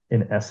me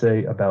an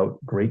essay about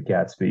Great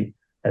Gatsby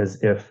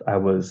as if I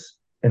was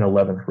an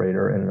 11th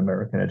grader in an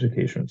American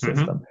education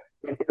system.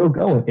 It'll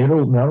go,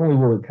 it'll not only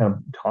will it kind of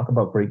talk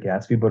about Great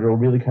Gatsby, but it'll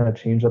really kind of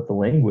change up the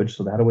language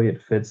so that way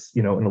it fits,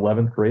 an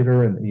 11th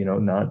grader and,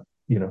 not,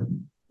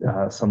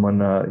 someone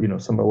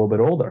someone a little bit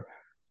older.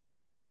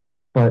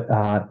 But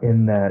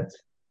in that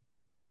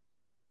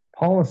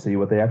policy,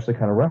 what they actually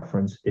kind of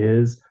reference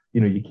is,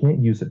 you can't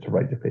use it to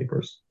write the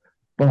papers.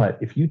 But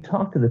if you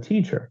talk to the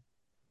teacher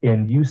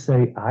and you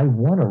say, I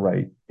want to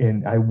write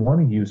and I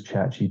want to use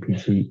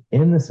ChatGPT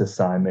in this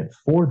assignment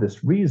for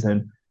this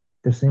reason,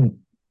 they're saying,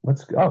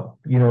 let's go,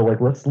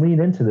 like let's lean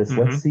into this.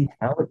 Let's see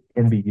how it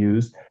can be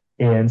used.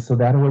 And so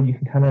that way you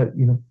can kind of,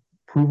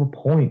 prove a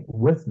point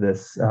with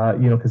this,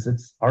 because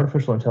it's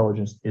artificial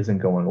intelligence isn't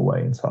going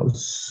away. And so I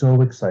was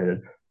so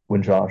excited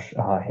when Josh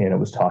Hanna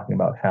was talking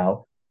about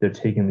how they're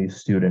taking these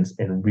students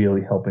and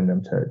really helping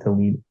them to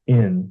lean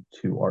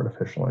into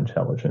artificial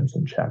intelligence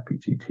and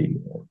ChatGPT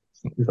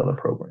and these other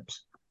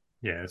programs.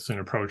 Yeah, it's an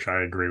approach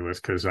I agree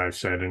with because I've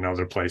said in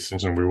other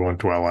places, and we won't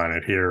dwell on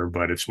it here,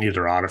 but it's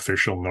neither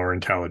artificial nor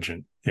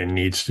intelligent. It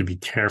needs to be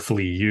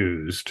carefully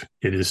used.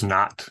 It is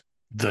not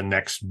the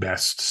next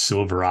best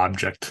silver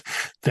object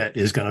that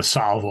is going to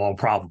solve all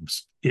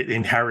problems. It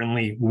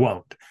inherently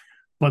won't.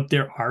 But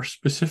there are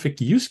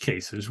specific use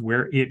cases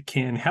where it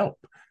can help.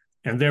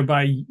 And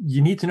thereby,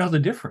 you need to know the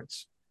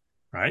difference,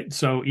 right?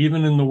 So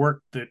even in the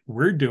work that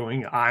we're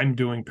doing, I'm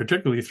doing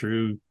particularly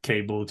through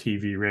cable,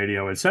 TV,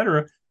 radio, et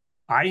cetera,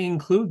 I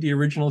include the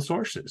original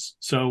sources.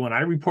 So when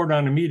I report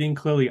on a meeting,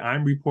 clearly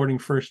I'm reporting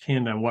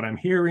firsthand on what I'm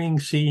hearing,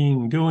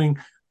 seeing, doing.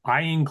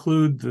 I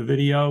include the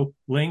video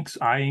links.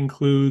 I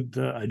include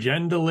the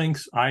agenda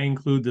links. I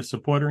include the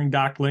supporting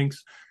doc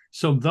links.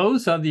 So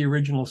those are the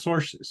original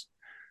sources.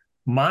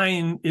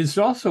 Mine is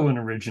also an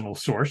original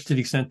source to the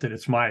extent that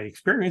it's my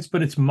experience,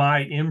 but it's my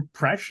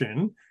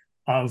impression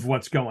of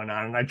what's going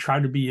on. And I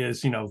try to be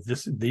as,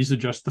 these are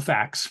just the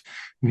facts.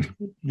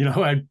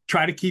 I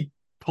try to keep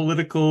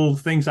political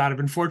things out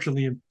of,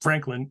 unfortunately, in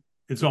Franklin,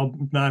 it's all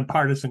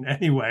nonpartisan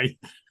anyway.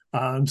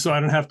 So I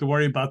don't have to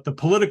worry about the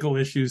political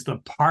issues, the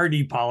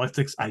party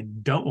politics. I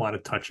don't want to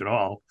touch at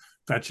all.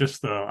 That's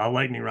just a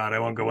lightning rod. I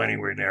won't go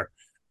anywhere near.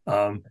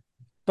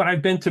 But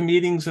I've been to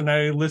meetings and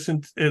I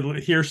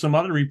hear some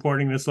other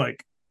reporting that's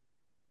like,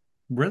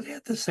 were they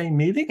at the same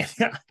meeting?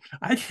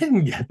 I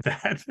didn't get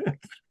that.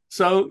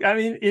 So, I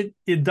mean,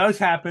 it does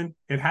happen.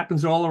 It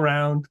happens all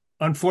around.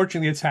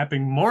 Unfortunately, it's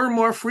happening more and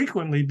more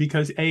frequently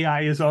because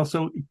AI is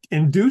also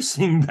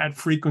inducing that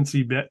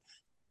frequency bit,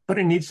 but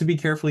it needs to be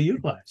carefully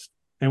utilized.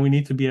 And we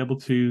need to be able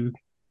to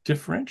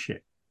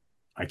differentiate.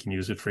 I can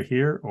use it for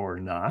here or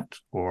not,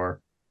 or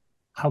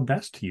how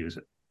best to use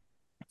it.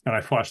 And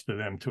I foster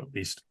them to at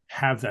least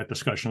have that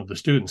discussion with the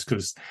students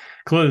because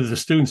clearly the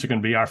students are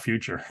going to be our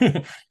future.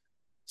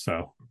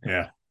 So,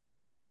 yeah.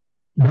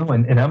 No,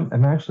 and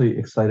I'm actually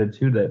excited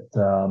too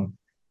that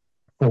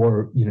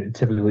for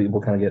typically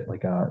we'll kind of get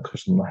like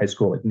especially in the high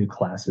school like new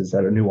classes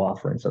that are new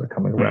offerings that are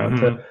coming around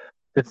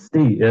to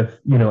see if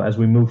as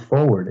we move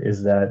forward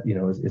is that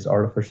is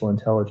artificial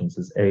intelligence,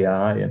 is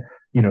AI,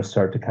 and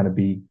start to kind of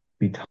be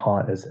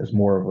taught as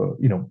more of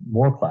a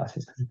more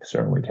classes because you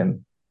certainly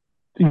can.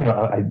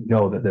 I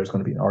know that there's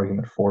going to be an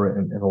argument for it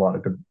and a lot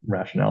of good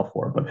rationale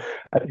for it, but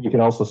I think you can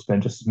also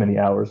spend just as many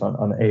hours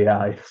on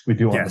AI as we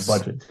do on the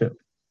budget too.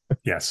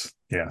 Yes.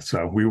 Yeah.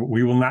 So we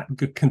will not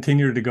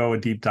continue to go a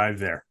deep dive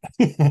there.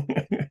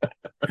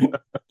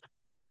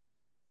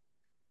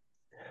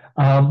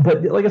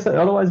 But like I said,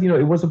 otherwise,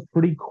 it was a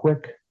pretty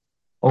quick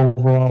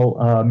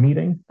overall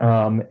meeting.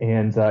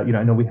 And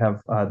I know we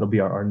have there'll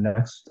be our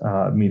next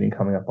meeting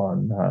coming up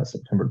on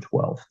September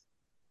 12th.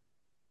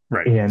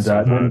 Right. And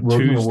so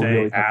Tuesday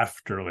really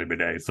after Labor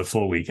Day. It's the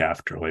full week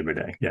after Labor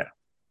Day. Yeah.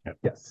 Yep.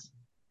 Yes.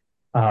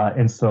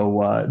 And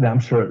so I'm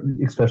sure,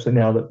 especially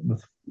now that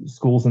with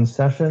schools in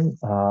session,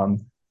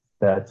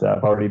 that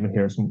I've already been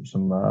hearing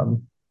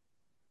some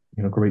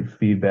great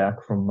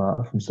feedback from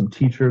some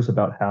teachers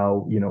about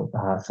how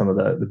some of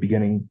the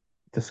beginning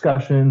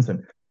discussions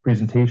and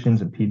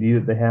presentations and PD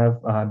that they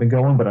have been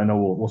going. But I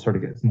know we'll sort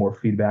of get some more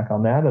feedback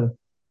on that and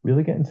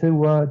really get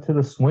into to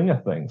the swing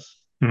of things.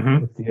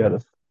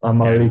 With I'm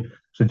already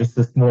so just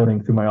this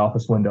morning through my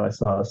office window, I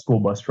saw a school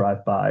bus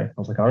drive by. I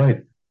was like, all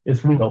right,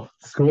 it's real.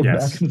 School's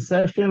back in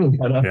session. We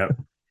gotta...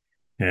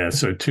 Yeah.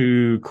 So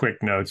 2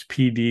 quick notes: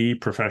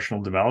 PD,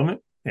 professional development,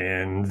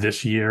 and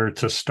this year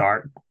to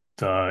start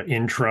the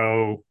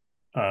intro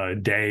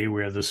day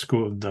where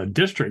the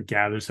district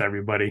gathers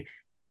everybody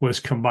was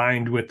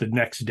combined with the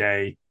next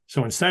day.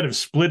 So instead of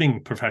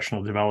splitting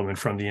professional development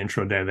from the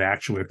intro day, they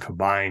actually are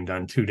combined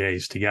on 2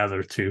 days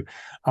together to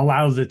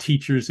allow the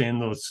teachers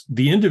and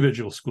the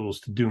individual schools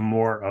to do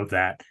more of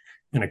that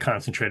in a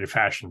concentrated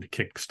fashion to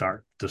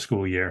kickstart the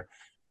school year.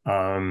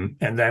 And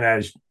then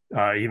as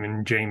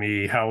even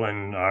Jamie,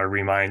 Helen are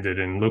reminded,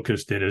 and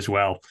Lucas did as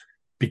well,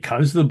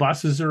 because the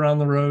buses are on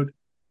the road,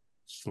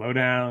 slow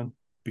down,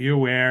 be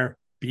aware,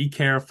 be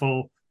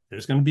careful.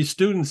 There's going to be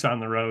students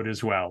on the road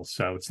as well.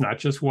 So it's not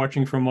just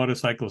watching for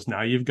motorcycles.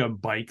 Now you've got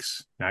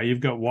bikes. Now you've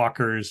got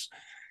walkers.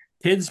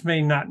 Kids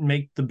may not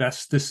make the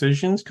best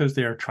decisions because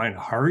they're trying to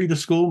hurry to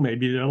school.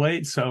 Maybe they're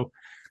late. So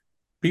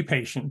be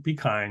patient, be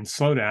kind,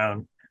 slow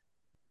down.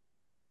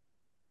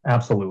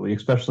 Absolutely.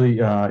 Especially,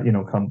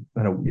 come,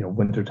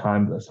 winter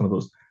time, some of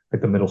those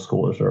like the middle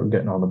schoolers are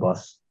getting on the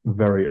bus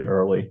very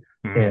early,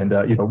 and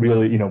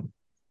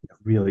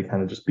really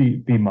kind of just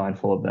be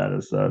mindful of that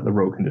as the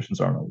road conditions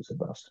aren't always the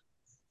best.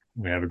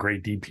 We have a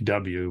great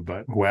DPW,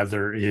 but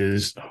weather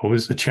is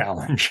always a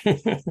challenge.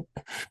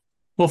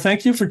 Well,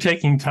 thank you for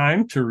taking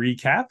time to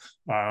recap.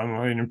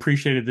 I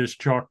appreciated this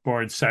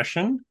chalkboard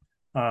session.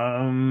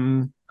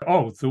 The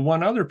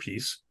one other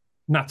piece,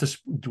 not to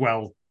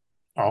dwell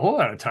a whole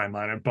lot of time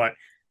on it, but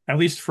at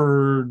least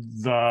for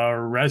the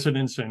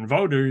residents and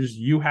voters,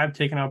 you have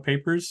taken out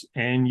papers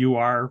and you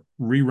are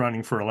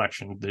rerunning for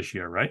election this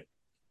year, right?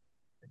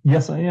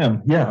 Yes, I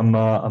am. Yeah,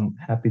 I'm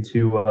happy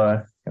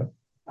to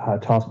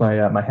toss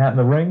my hat in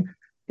the ring,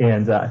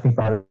 and I think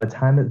by the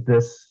time that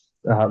this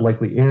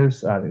likely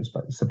airs, I think it's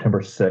by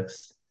September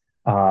 6th.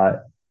 I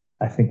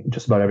think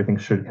just about everything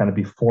should kind of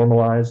be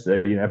formalized.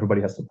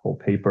 Everybody has to pull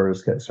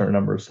papers, get a certain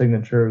number of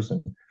signatures,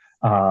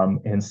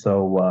 and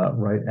so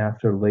right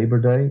after Labor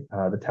Day,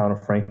 the town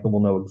of Franklin will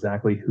know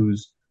exactly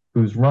who's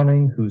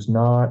running, who's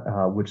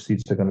not, which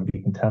seats are going to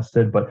be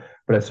contested. But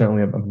I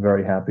certainly am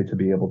very happy to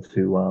be able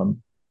to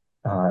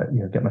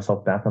get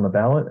myself back on the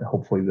ballot.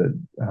 Hopefully, the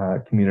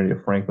community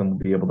of Franklin will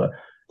be able to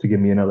give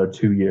me another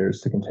 2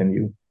 years to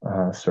continue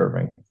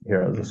serving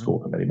here as a school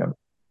committee member.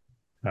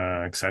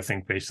 Because I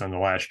think based on the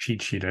last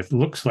cheat sheet, it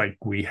looks like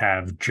we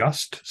have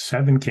just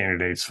 7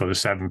 candidates for the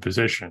 7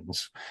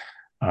 positions.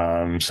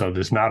 So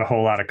there's not a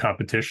whole lot of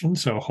competition.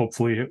 So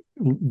hopefully,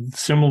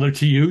 similar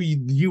to you,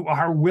 you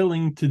are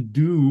willing to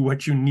do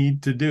what you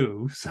need to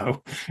do.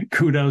 So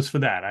kudos for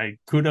that.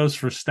 Kudos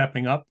for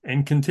stepping up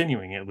and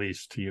continuing, at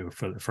least to you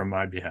from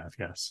my behalf.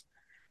 Yes.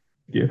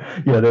 Yeah.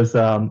 There's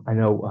I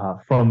know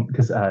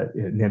because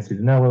Nancy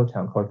Danello,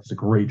 town clerk, does a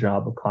great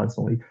job of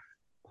constantly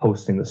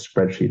posting the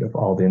spreadsheet of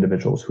all the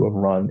individuals who have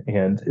run,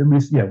 and at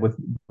least with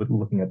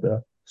looking at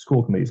the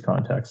school committee's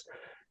context,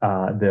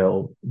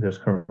 there's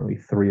currently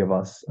 3 of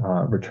us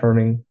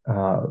returning,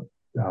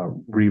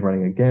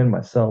 rerunning again,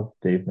 myself,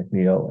 Dave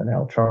McNeil, and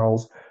Al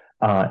Charles,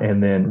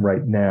 and then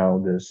right now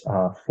there's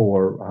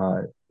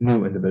 4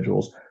 new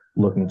individuals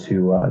looking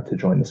to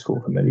join the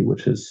school committee,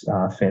 which is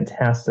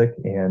fantastic,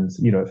 and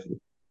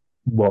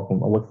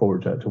welcome. I look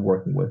forward to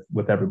working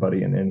with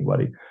everybody and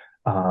anybody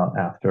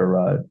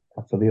after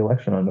the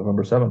election on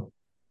November 7th.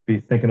 Be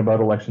thinking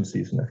about election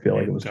season. I feel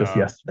like it was just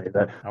yesterday.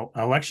 That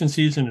election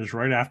season is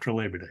right after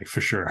Labor Day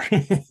for sure.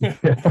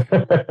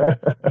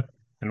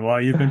 And while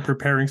you've been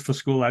preparing for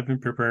school, I've been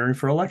preparing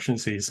for election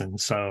season.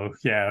 So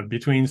yeah,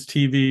 between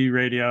TV,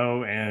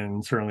 radio,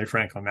 and certainly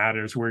Franklin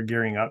Matters, we're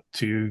gearing up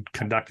to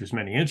conduct as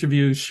many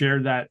interviews,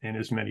 share that in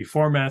as many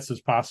formats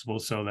as possible,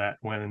 so that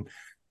when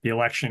the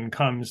election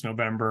comes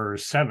November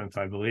 7th,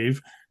 I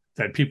believe,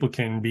 that people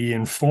can be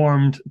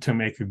informed to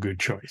make a good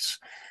choice.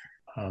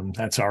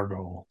 That's our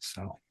goal.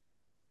 So,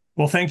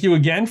 well, thank you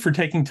again for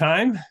taking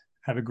time.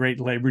 Have a great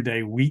Labor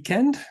Day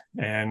weekend.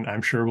 And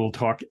I'm sure we'll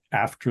talk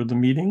after the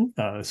meeting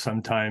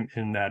sometime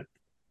in that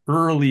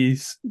early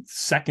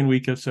second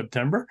week of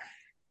September.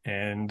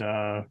 And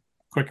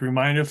quick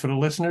reminder for the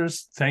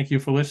listeners, thank you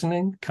for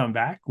listening. Come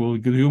back. We'll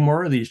do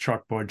more of these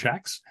chalkboard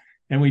checks.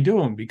 And we do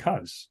them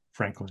because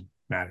Franklin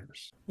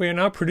matters. We are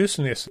now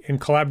producing this in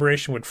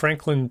collaboration with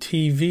Franklin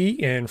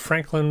TV and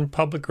Franklin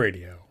Public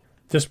Radio.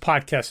 This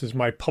podcast is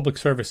my public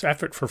service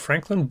effort for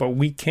Franklin, but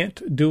we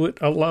can't do it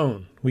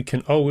alone. We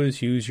can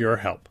always use your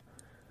help.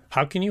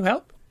 How can you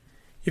help?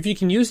 If you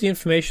can use the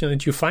information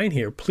that you find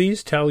here,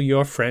 please tell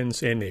your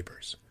friends and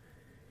neighbors.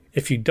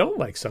 If you don't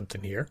like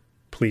something here,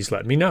 please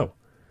let me know.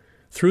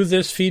 Through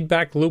this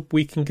feedback loop,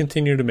 we can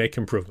continue to make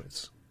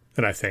improvements.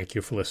 And I thank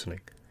you for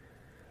listening.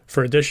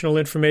 For additional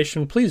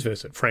information, please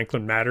visit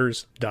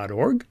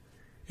franklinmatters.org.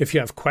 If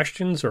you have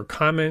questions or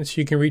comments,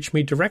 you can reach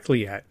me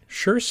directly at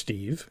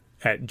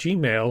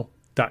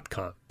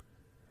suresteve@gmail.com.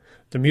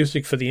 The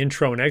music for the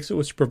intro and exit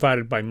was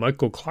provided by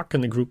Michael Clark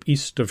and the group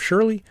East of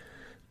Shirley.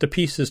 The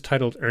piece is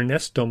titled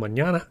Ernesto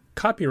Mañana,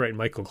 copyright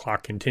Michael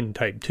Clark and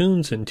Tintype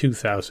Tunes in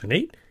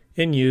 2008,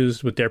 and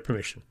used with their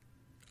permission.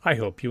 I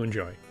hope you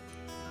enjoy.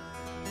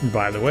 And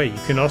by the way, you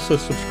can also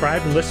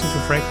subscribe and listen to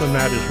Franklin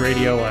Matters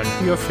Radio on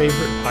your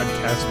favorite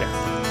podcast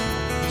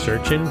app.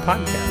 Search in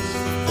podcasts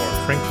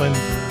for Franklin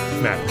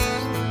Matters.